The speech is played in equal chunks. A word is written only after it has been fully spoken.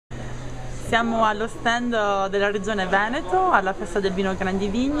Siamo allo stand della regione Veneto, alla Festa del vino Grandi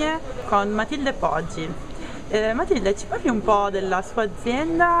Vigne, con Matilde Poggi. Matilde, ci parli un po' della sua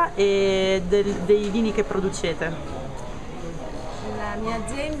azienda e dei vini che producete? La mia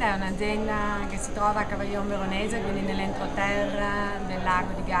azienda è un'azienda che si trova a Cavaglion Veronese, quindi nell'entroterra del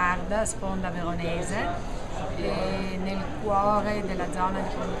lago di Garda, sponda veronese, e nel cuore della zona di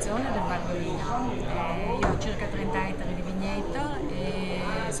produzione del Bardolino. Io ho circa 30 ettari di vigneto e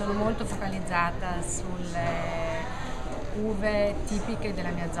sono molto focalizzata sulle uve tipiche della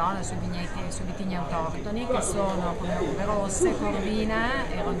mia zona, sui vitigni autoctoni, che sono come uve rosse, corvina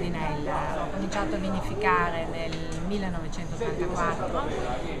e rondinella. Ho cominciato a vinificare nel 1984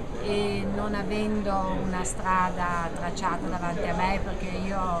 e non avendo una strada tracciata davanti a me, perché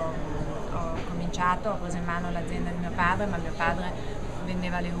io ho preso in mano l'azienda di mio padre, ma mio padre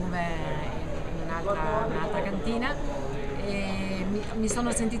vendeva le uve in un'altra cantina, e mi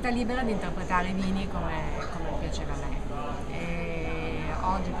sono sentita libera di interpretare i vini come piaceva a me.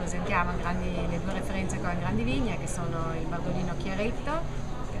 Oggi presentiamo le due referenze con Grandi Vigne, che sono il Bardolino Chiaretto,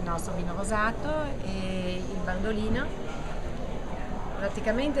 che è il nostro vino rosato, e il Bardolino.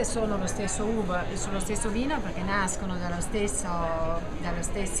 Praticamente sono lo stesso vino, perché nascono dalla stessa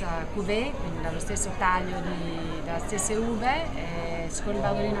cuvée, quindi dallo stesso taglio dalle stesse uve. Con il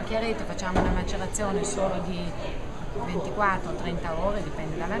Bardolino Chiaretto facciamo una macerazione solo di 24-30 ore,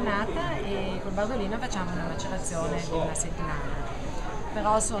 dipende dall'annata, e col Bardolino facciamo una macerazione di una settimana.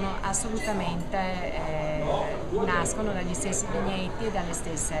 Però sono assolutamente, nascono dagli stessi vigneti e dalle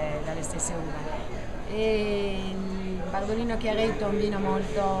stesse uve. Il Bardolino Chiaretto è un vino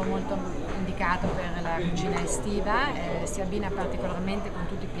molto, molto indicato per la cucina estiva, si abbina particolarmente con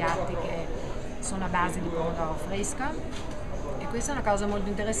tutti i piatti che sono a base di pomodoro fresco, e questa è una cosa molto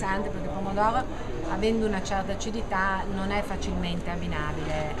interessante, perché il pomodoro, avendo una certa acidità, non è facilmente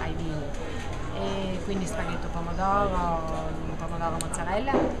abbinabile ai vini, e quindi spaghetto pomodoro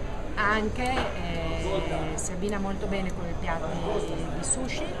mozzarella anche si abbina molto bene con i piatti di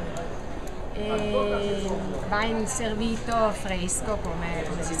sushi, e va servito fresco come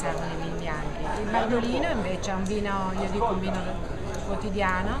si servono i vini bianchi. Il Bardolino invece è un vino, io dico un vino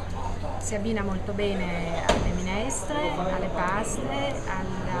quotidiano, si abbina molto bene alle minestre, alle paste,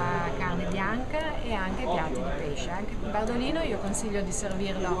 alla carne bianca e anche ai piatti di pesce. Anche il Bardolino io consiglio di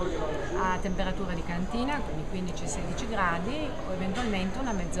servirlo a temperatura di cantina, quindi 15-16 gradi, o eventualmente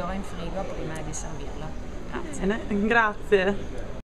una mezz'ora in frigo prima di servirlo. Grazie. Bene, grazie.